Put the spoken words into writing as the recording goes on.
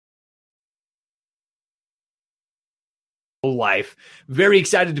life. Very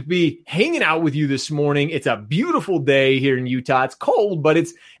excited to be hanging out with you this morning. It's a beautiful day here in Utah. It's cold, but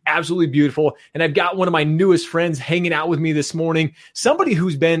it's absolutely beautiful. And I've got one of my newest friends hanging out with me this morning, somebody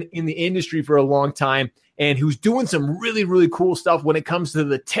who's been in the industry for a long time and who's doing some really, really cool stuff when it comes to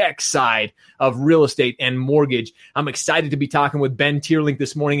the tech side of real estate and mortgage. I'm excited to be talking with Ben Teerlink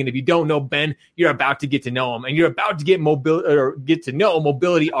this morning. And if you don't know Ben, you're about to get to know him, and you're about to get to know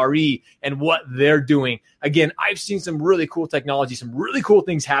Mobility RE and what they're doing. Again, I've seen some really cool technology, some really cool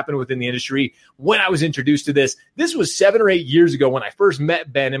things happen within the industry. When I was introduced to this was 7 or 8 years ago when I first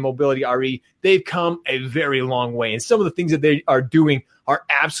met Ben and Mobility RE. They've come a very long way. And some of the things that they are doing are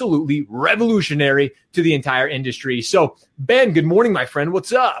absolutely revolutionary to the entire industry. So, Ben, good morning, my friend.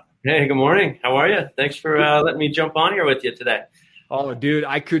 What's up? Hey, good morning. How are you? Thanks for letting me jump on here with you today. Oh, dude,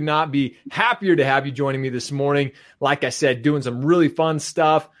 I could not be happier to have you joining me this morning. Like I said, doing some really fun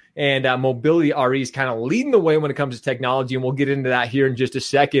stuff. And Mobility RE is kind of leading the way when it comes to technology, and we'll get into that here in just a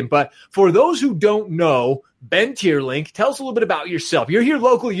second. But for those who don't know, Ben Teerlink, tell us a little bit about yourself. You're here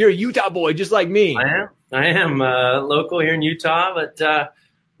locally. You're a Utah boy, just like me. I am local here in Utah, but a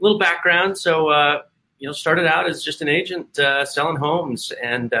little background. So, started out as just an agent selling homes,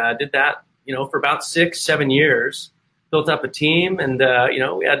 and did that, for about 6-7 years. Built up a team, and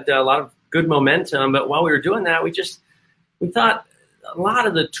we had a lot of good momentum. But while we were doing that, we thought a lot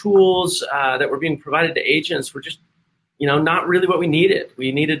of the tools that were being provided to agents were just, not really what we needed.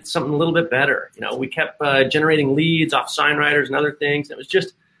 We needed something a little bit better. We kept generating leads off sign writers and other things. It was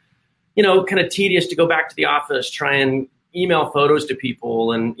just, kind of tedious to go back to the office, try and email photos to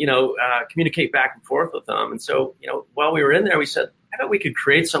people and, communicate back and forth with them. And so, while we were in there, we said, I bet we could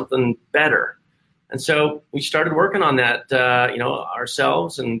create something better. And so we started working on that,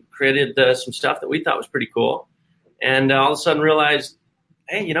 ourselves, and created some stuff that we thought was pretty cool. And all of a sudden realized,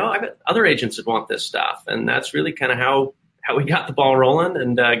 hey, I bet other agents would want this stuff. And that's really kind of how we got the ball rolling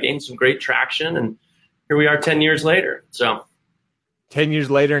and gained some great traction. And here we are 10 years later. So 10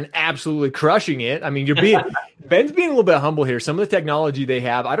 years later and absolutely crushing it. I mean, Ben's being a little bit humble here. Some of the technology they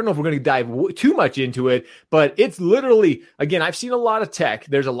have, I don't know if we're going to dive too much into it, but it's literally, again, I've seen a lot of tech.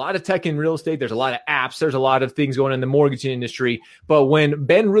 There's a lot of tech in real estate. There's a lot of apps. There's a lot of things going on in the mortgage industry. But when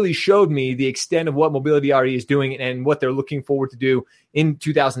Ben really showed me the extent of what Mobility RE is doing and what they're looking forward to do in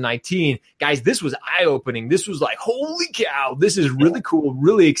 2019, guys, this was eye-opening. This was like, holy cow, this is really cool,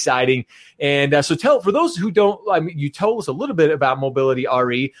 really exciting. And for those who don't, you told us a little bit about Mobility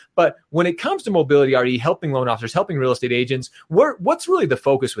RE, but when it comes to Mobility RE, helping loan officers, helping real estate agents, what's really the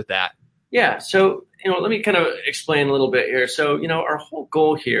focus with that? Yeah. So, let me kind of explain a little bit here. So, our whole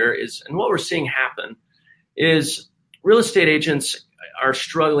goal here is, and what we're seeing happen is real estate agents are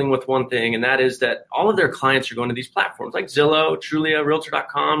struggling with one thing, and that is that all of their clients are going to these platforms like Zillow, Trulia,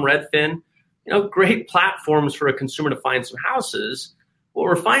 Realtor.com, Redfin, great platforms for a consumer to find some houses. What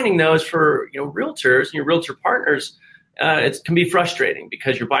we're finding, though, is for realtors and your realtor partners, it can be frustrating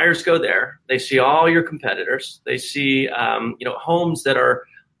because your buyers go there, they see all your competitors, they see homes that are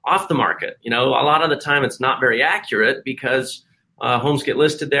off the market. A lot of the time it's not very accurate because homes get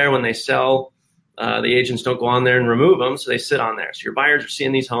listed there. When they sell, the agents don't go on there and remove them, so they sit on there. So your buyers are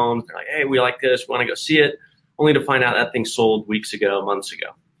seeing these homes, they're like, hey, we like this, we want to go see it, only to find out that thing sold weeks ago, months ago.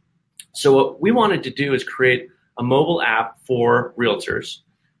 So what we wanted to do is create a mobile app for realtors,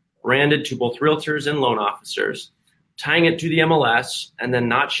 branded to both realtors and loan officers, tying it to the MLS, and then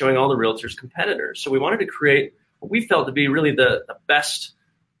not showing all the realtors competitors. So we wanted to create what we felt to be really the best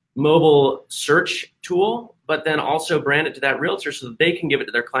mobile search tool, but then also brand it to that realtor so that they can give it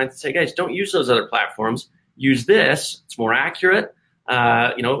to their clients and say, guys, don't use those other platforms. Use this. It's more accurate.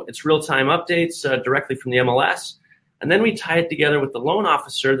 It's real-time updates directly from the MLS. And then we tie it together with the loan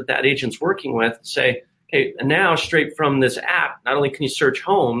officer that agent's working with, say, okay, and now straight from this app, not only can you search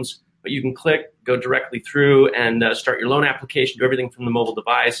homes, but you can click, go directly through and start your loan application, do everything from the mobile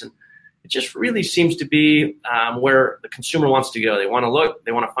device. And it just really seems to be where the consumer wants to go. They want to look,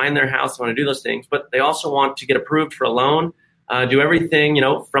 they want to find their house, they want to do those things, but they also want to get approved for a loan, do everything,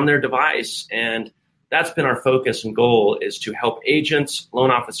 from their device. And that's been our focus and goal, is to help agents,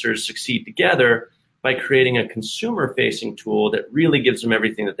 loan officers succeed together by creating a consumer-facing tool that really gives them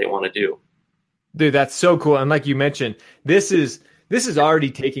everything that they want to do. Dude, that's so cool. And like you mentioned, this is already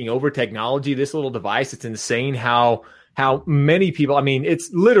taking over technology, this little device. It's insane how many people,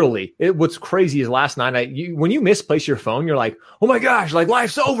 it's literally, what's crazy is last night, when you misplace your phone, you're like, oh my gosh, like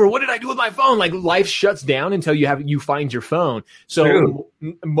life's over. What did I do with my phone? Like life shuts down until you find your phone. So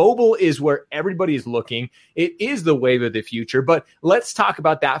Mobile is where everybody is looking. It is the wave of the future. But let's talk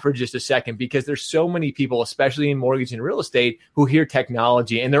about that for just a second, because there's so many people, especially in mortgage and real estate, who hear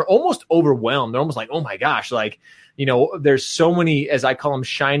technology and they're almost overwhelmed. They're almost like, oh my gosh, like, there's so many, as I call them,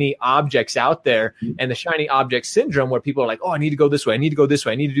 shiny objects out there, and the shiny object syndrome, where people are like, oh, I need to go this way. I need to go this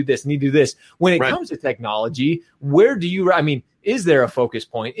way. I need to do this. I need to do this. When it comes to technology, is there a focus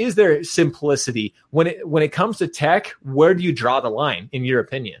point? Is there simplicity when it comes to tech? Where do you draw the line, in your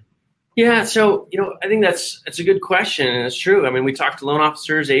opinion? Yeah, so I think that's a good question, and it's true. I mean, we talk to loan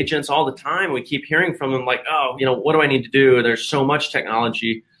officers, agents all the time. We keep hearing from them like, oh, what do I need to do? There's so much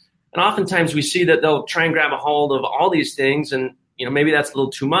technology, and oftentimes we see that they'll try and grab a hold of all these things, and maybe that's a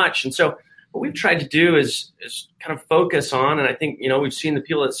little too much. And so what we've tried to do is kind of focus on, and I think we've seen the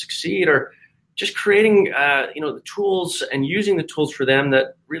people that succeed are just creating the tools and using the tools for them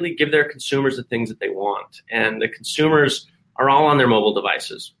that really give their consumers the things that they want. And the consumers are all on their mobile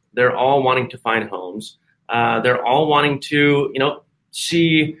devices. They're all wanting to find homes. They're all wanting to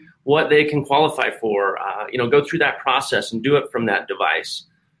see what they can qualify for. Go through that process and do it from that device.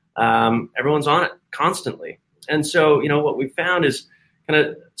 Everyone's on it constantly. And so what we found is kind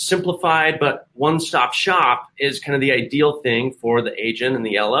of simplified but one-stop shop is kind of the ideal thing for the agent and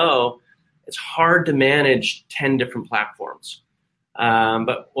the LO. It's hard to manage 10 different platforms.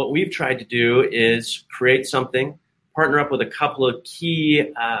 But what we've tried to do is create something, partner up with a couple of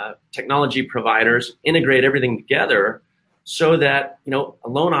key technology providers, integrate everything together so that a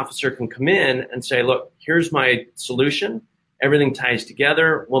loan officer can come in and say, look, here's my solution. Everything ties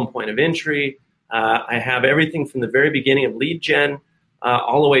together, one point of entry. I have everything from the very beginning of lead gen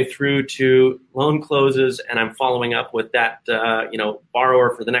all the way through to loan closes, and I'm following up with that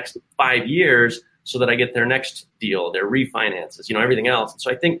borrower for the next 5 years so that I get their next deal, their refinances, everything else. And so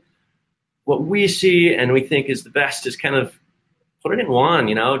I think what we see and we think is the best is kind of put it in one.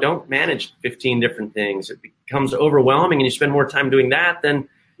 Don't manage 15 different things. It becomes overwhelming, and you spend more time doing that than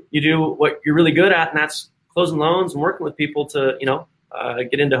you do what you're really good at, and that's closing loans and working with people to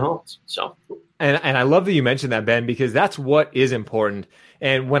get into homes. So. And I love that you mentioned that, Ben, because that's what is important.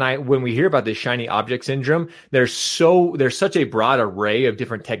 And when we hear about this shiny object syndrome, there's such a broad array of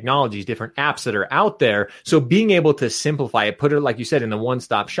different technologies, different apps that are out there. So being able to simplify it, put it, like you said, in a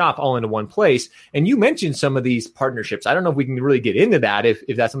one-stop shop, all into one place. And you mentioned some of these partnerships. I don't know if we can really get into that, if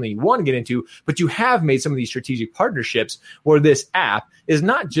that's something you want to get into, but you have made some of these strategic partnerships where this app is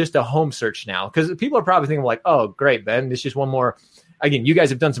not just a home search now, because people are probably thinking like, oh, great, Ben, it's just one more. Again, you guys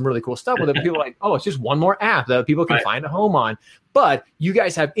have done some really cool stuff with it. People are like, oh, it's just one more app that people can find a home on. But you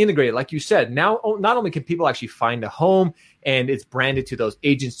guys have integrated, like you said, now not only can people actually find a home and it's branded to those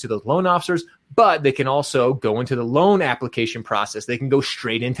agents, to those loan officers, but they can also go into the loan application process. They can go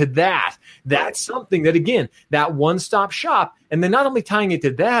straight into that. That's something that, again, that one-stop shop, and then not only tying it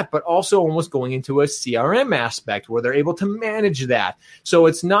to that, but also almost going into a CRM aspect where they're able to manage that. So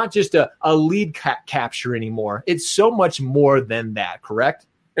it's not just a lead capture anymore. It's so much more than that, correct?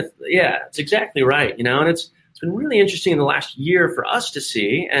 It's exactly right. And it's been really interesting in the last year for us to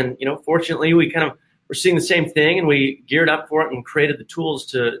see. And, fortunately, we're seeing the same thing, and we geared up for it and created the tools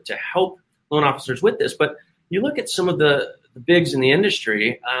to help loan officers with this. But you look at some of the bigs in the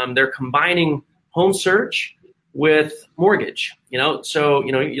industry, they're combining home search with mortgage. So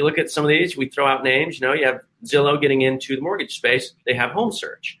you look at some of these, we throw out names. You have Zillow getting into the mortgage space. They have home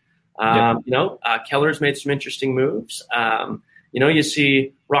search. Keller's made some interesting moves. You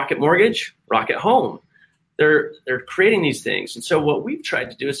see Rocket Mortgage, Rocket Home. They're creating these things. And so what we've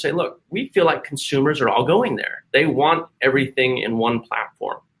tried to do is say, look, we feel like consumers are all going there. They want everything in one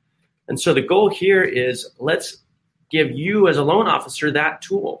platform. And so the goal here is let's give you as a loan officer that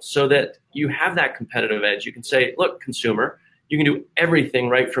tool so that you have that competitive edge. You can say, look, consumer, you can do everything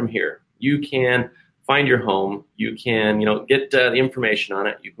right from here. You can find your home. You can, get the information on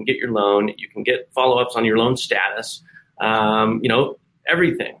it. You can get your loan. You can get follow-ups on your loan status,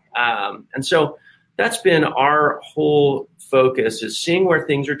 everything. And so that's been our whole focus, is seeing where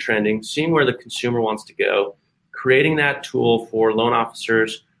things are trending, seeing where the consumer wants to go, creating that tool for loan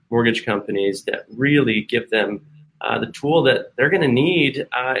officers, mortgage companies that really give them the tool that they're going to need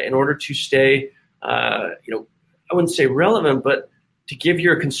in order to stay, I wouldn't say relevant, but to give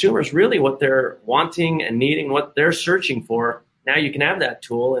your consumers really what they're wanting and needing, what they're searching for. Now you can have that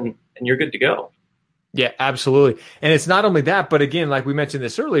tool and you're good to go. Yeah, absolutely. And it's not only that, but again, like we mentioned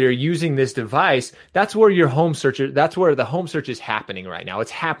this earlier, using this device, that's where your home searcher, that's where the home search is happening right now.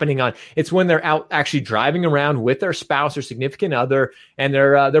 It's when they're out actually driving around with their spouse or significant other, and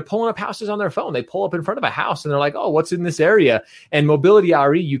they're pulling up houses on their phone. They pull up in front of a house and they're like, oh, what's in this area? And Mobility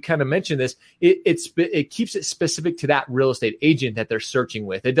RE, you kind of mentioned this, it keeps it specific to that real estate agent that they're searching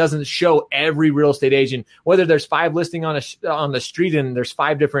with. It doesn't show every real estate agent, whether there's 5 listing on the street and there's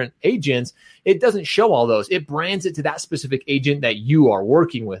 5 different agents. It doesn't show all those. It brands it to that specific agent that you are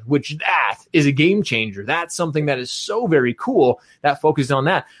working with, which that is a game changer. That's something that is so very cool that focuses on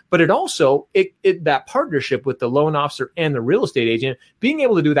that. But it also, that partnership with the loan officer and the real estate agent, being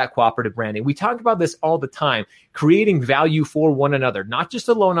able to do that cooperative branding. We talk about this all the time, creating value for one another, not just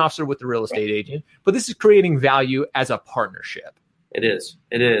the loan officer with the real estate agent, but this is creating value as a partnership. It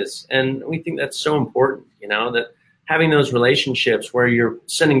is. And we think that's so important, that having those relationships where you're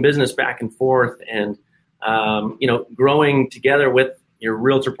sending business back and forth and, growing together with your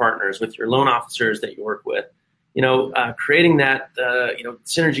realtor partners, with your loan officers that you work with, creating that,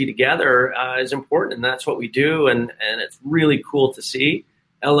 synergy together is important. And that's what we do. And it's really cool to see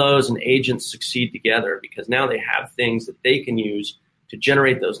LOs and agents succeed together, because now they have things that they can use to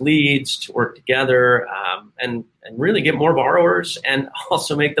generate those leads, to work together, and really get more borrowers and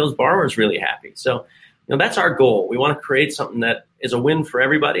also make those borrowers really happy. So, that's our goal. We want to create something that is a win for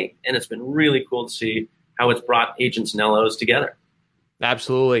everybody. And it's been really cool to see how it's brought agents and LOs together.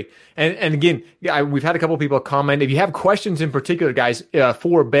 Absolutely. And again, we've had a couple of people comment. If you have questions in particular, guys,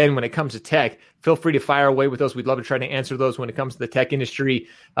 for Ben when it comes to tech, feel free to fire away with those. We'd love to try to answer those when it comes to the tech industry.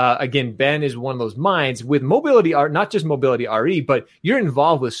 Again, Ben is one of those minds with Mobility, not just Mobility RE, but you're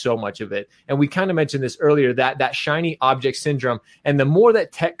involved with so much of it. And we kind of mentioned this earlier, that shiny object syndrome. And the more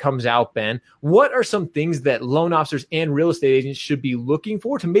that tech comes out, Ben, what are some things that loan officers and real estate agents should be looking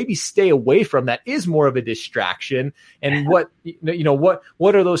for to maybe stay away from that is more of a distraction? And what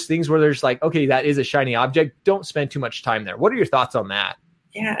are those things where there's like, okay, that is a shiny object. Don't spend too much time there. What are your thoughts on that?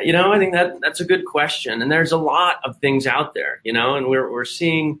 Yeah, I think that's a good question. And there's a lot of things out there, and we're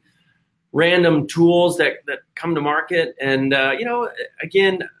seeing random tools that come to market. And,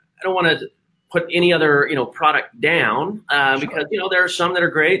 again, I don't want to put any other, product down because, there are some that are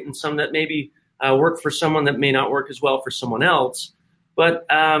great and some that maybe work for someone that may not work as well for someone else. But,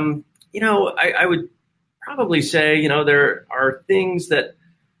 I would probably say, there are things that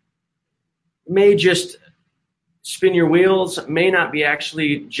may just spin your wheels, may not be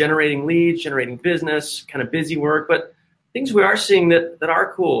actually generating leads, generating business, kind of busy work, but things we are seeing that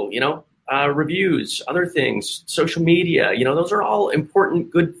are cool, reviews, other things, social media, those are all important,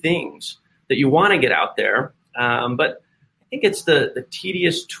 good things that you want to get out there. But I think it's the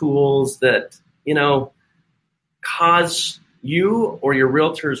tedious tools that, cause you or your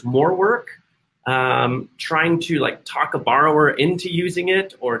realtors more work, trying to talk a borrower into using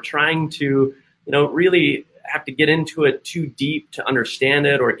it, or trying to, really have to get into it too deep to understand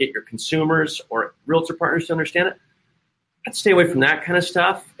it, or get your consumers or realtor partners to understand it. I'd stay away from that kind of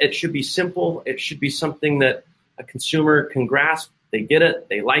stuff. It should be simple. It should be something that a consumer can grasp. They get it.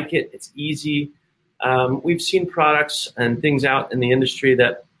 They like it. It's easy. We've seen products and things out in the industry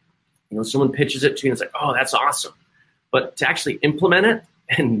that, someone pitches it to you and it's like, oh, that's awesome. But to actually implement it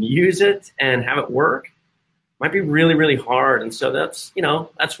and use it and have it work might be really, really hard. And so that's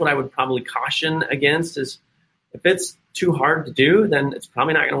what I would probably caution against is, if it's too hard to do, then it's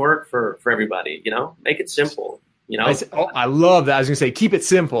probably not going to work for everybody. Make it simple. I love that. I was going to say, keep it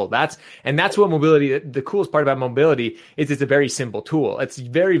simple. That's what Mobility, the coolest part about Mobility is it's a very simple tool. It's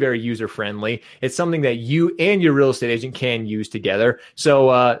very, very user friendly. It's something that you and your real estate agent can use together.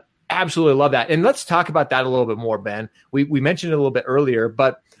 So, absolutely love that. And let's talk about that a little bit more, Ben. We mentioned it a little bit earlier,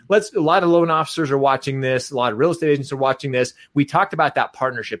 but a lot of loan officers are watching this. A lot of real estate agents are watching this. We talked about that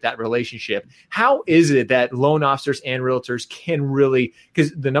partnership, that relationship. How is it that loan officers and realtors can really,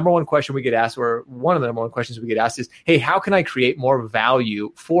 because the number one question we get asked, or one of the number one questions we get asked is, hey, how can I create more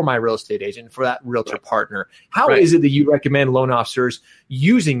value for my real estate agent, for that realtor partner? How is it that you recommend loan officers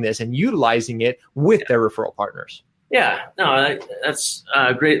using this and utilizing it with their referral partners? Yeah, no, that's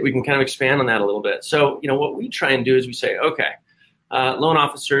great. We can kind of expand on that a little bit. So, what we try and do is we say, okay, loan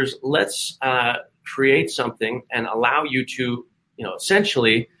officers, let's create something and allow you to,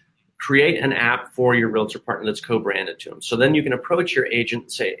 essentially create an app for your realtor partner that's co-branded to them. So then you can approach your agent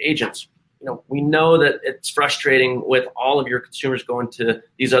and say, agents, we know that it's frustrating with all of your consumers going to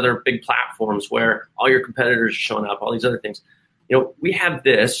these other big platforms where all your competitors are showing up, all these other things. We have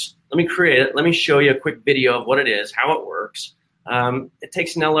this. Let me create it. Let me show you a quick video of what it is, how it works. It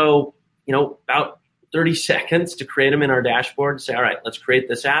takes an LO, about 30 seconds to create them in our dashboard and say, all right, let's create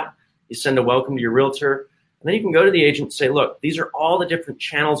this app. You send a welcome to your realtor. And then you can go to the agent and say, look, these are all the different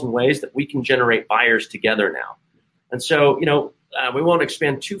channels and ways that we can generate buyers together now. And so, we won't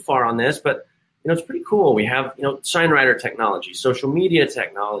expand too far on this, but, it's pretty cool. We have, signwriter technology, social media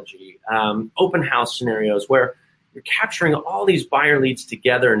technology, open house scenarios where you're capturing all these buyer leads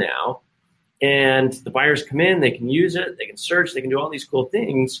together now. And the buyers come in, they can use it, they can search, they can do all these cool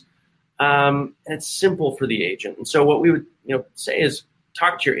things. And it's simple for the agent. And so what we would, say is,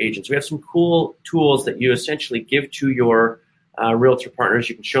 talk to your agents. We have some cool tools that you essentially give to your realtor partners.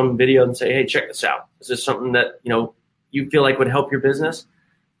 You can show them video and say, hey, check this out. Is this something that, you feel like would help your business?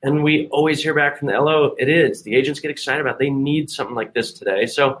 And we always hear back from the LO, it is. The agents get excited about it. They need something like this today.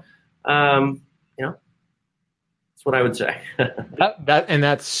 So, that's what I would say.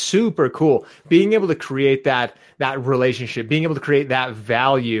 That's super cool. Being able to create that relationship, being able to create that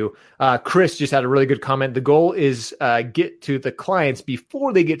value. Chris just had a really good comment. The goal is get to the clients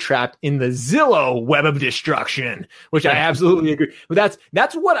before they get trapped in the Zillow web of destruction, which I absolutely agree. But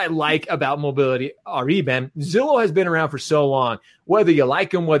that's what I like about Mobility RE, Ben. Zillow has been around for so long. Whether you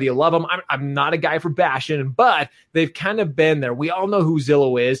like them, whether you love them, I'm not a guy for bashing, but they've kind of been there. We all know who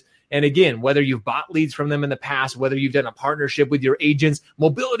Zillow is. And again, whether you've bought leads from them in the past, whether you've done a partnership with your agents,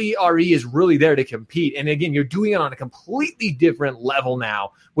 Mobility RE is really there to compete. And again, you're doing it on a completely different level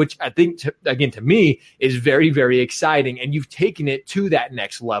now, which I think, to me, is very, very exciting. And you've taken it to that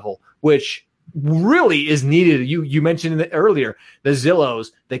next level, which really is needed. You mentioned it earlier, the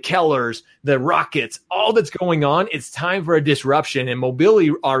Zillows, the Kellers, the Rockets, all that's going on. It's time for a disruption. And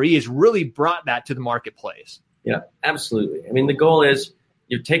Mobility RE has really brought that to the marketplace. Yeah, absolutely. I mean, the goal is,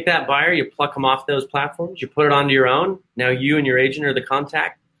 you take that buyer, you pluck them off those platforms, you put it onto your own. Now you and your agent are the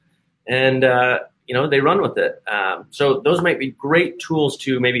contact, and they run with it. So those might be great tools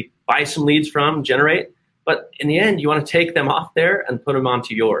to maybe buy some leads from, generate. But in the end, you want to take them off there and put them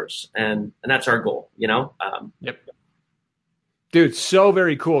onto yours, and that's our goal. Yep. Dude, so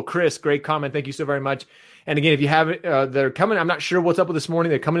very cool, Chris. Great comment. Thank you so very much. And again, if you have it, they're coming. I'm not sure what's up with this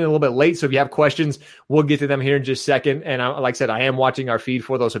morning. They're coming in a little bit late. So if you have questions, we'll get to them here in just a second. And like I said, I am watching our feed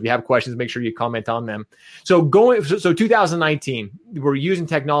for those. So if you have questions, make sure you comment on them. So 2019, we're using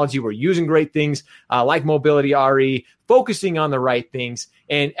technology. We're using great things like Mobility RE, focusing on the right things.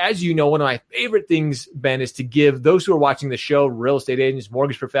 And as you know, one of my favorite things, Ben, is to give those who are watching the show, real estate agents,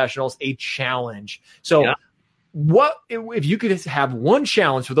 mortgage professionals, a challenge. So yeah. What if you could have one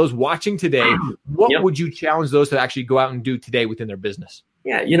challenge for those watching today? What would you challenge those to actually go out and do today within their business?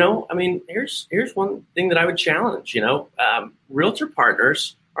 Yeah, here's one thing that I would challenge. Realtor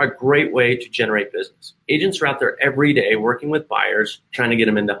partners are a great way to generate business. Agents are out there every day working with buyers, trying to get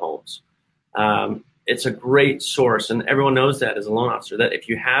them into homes. It's a great source, and everyone knows that as a loan officer, that if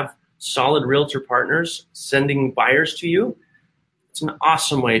you have solid realtor partners sending buyers to you, it's an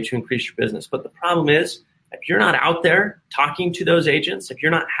awesome way to increase your business. But the problem is, if you're not out there talking to those agents, if you're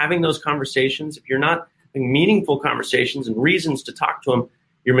not having those conversations, if you're not having meaningful conversations and reasons to talk to them,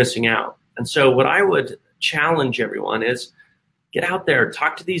 you're missing out. And so what I would challenge everyone is get out there,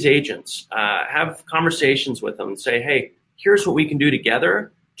 talk to these agents, have conversations with them and say, hey, here's what we can do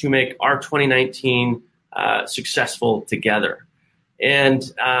together to make our 2019 successful together. And,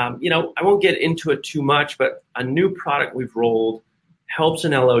 I won't get into it too much, but a new product we've rolled helps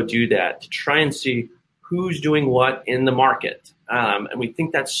an LO do that, to try and see who's doing what in the market. And we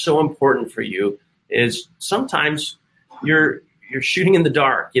think that's so important for you, is sometimes you're shooting in the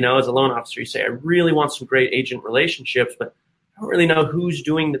dark, as a loan officer. You say, I really want some great agent relationships, but I don't really know who's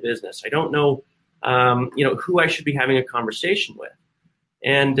doing the business. I don't know, who I should be having a conversation with.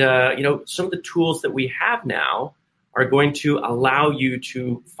 And, some of the tools that we have now are going to allow you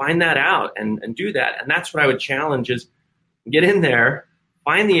to find that out and do that. And that's what I would challenge is get in there,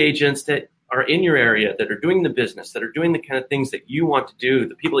 find the agents that are in your area, that are doing the business, that are doing the kind of things that you want to do,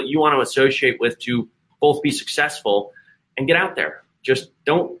 the people that you want to associate with to both be successful, and get out there. Just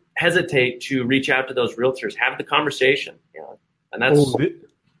don't hesitate to reach out to those realtors, have the conversation, and that's...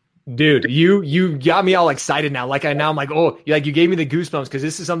 Dude, you got me all excited now. I'm like, you gave me the goosebumps, because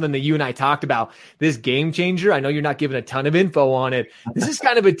this is something that you and I talked about. This game changer. I know you're not giving a ton of info on it. This is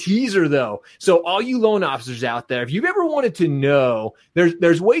kind of a teaser, though. So all you loan officers out there, if you've ever wanted to know,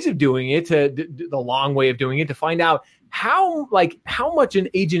 there's ways of doing it, the long way of doing it, to find out how much an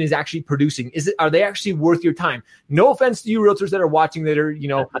agent is actually producing. Are they actually worth your time? No offense to you realtors that are watching that are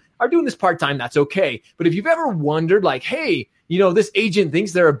doing this part-time. That's okay. But if you've ever wondered, hey, this agent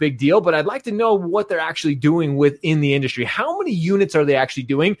thinks they're a big deal, but I'd like to know what they're actually doing within the industry. How many units are they actually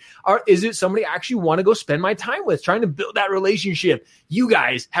doing? Or is it somebody I actually want to go spend my time with, trying to build that relationship? You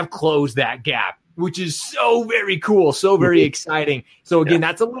guys have closed that gap. which is so very cool, so very exciting. So again,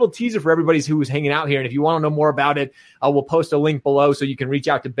 that's a little teaser for everybody who is hanging out here. And if you want to know more about it, we'll post a link below so you can reach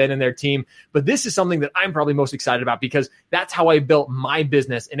out to Ben and their team. But this is something that I'm probably most excited about because that's how I built my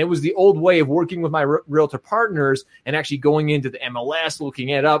business. And it was the old way of working with my realtor partners and actually going into the MLS, looking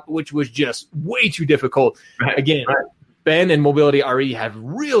it up, which was just way too difficult. Again, Ben and Mobility RE have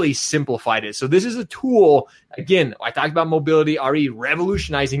really simplified it. So this is a tool. Again, I talked about Mobility RE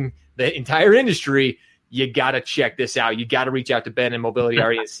revolutionizing the entire industry. You got to check this out. You got to reach out to Ben and Mobility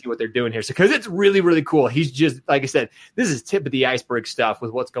RE and see what they're doing here. So, because it's really, really cool. He's just, like I said, this is tip of the iceberg stuff with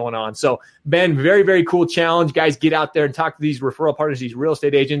what's going on. So, Ben, very, very cool challenge. Guys, get out there and talk to these referral partners, these real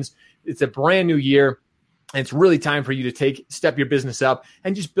estate agents. It's a brand new year. And it's really time for you to step your business up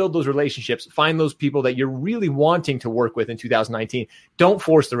and just build those relationships. Find those people that you're really wanting to work with in 2019. Don't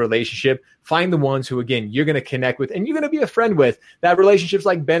force the relationship. Find the ones who, again, you're going to connect with and you're going to be a friend with. That relationships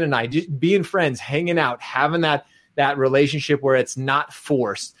like Ben and I, just being friends, hanging out, having that relationship where it's not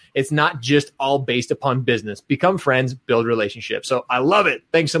forced. It's not just all based upon business. Become friends, build relationships. So I love it.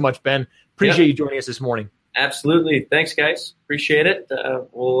 Thanks so much, Ben. Appreciate you joining us this morning. Absolutely. Thanks, guys. Appreciate it.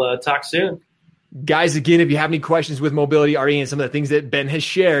 We'll talk soon. Guys, again, if you have any questions with Mobility RE and some of the things that Ben has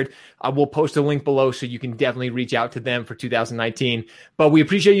shared, we'll post a link below so you can definitely reach out to them for 2019. But we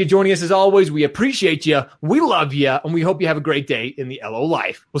appreciate you joining us as always. We appreciate you. We love you. And we hope you have a great day in the LO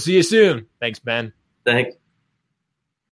life. We'll see you soon. Thanks, Ben. Thanks.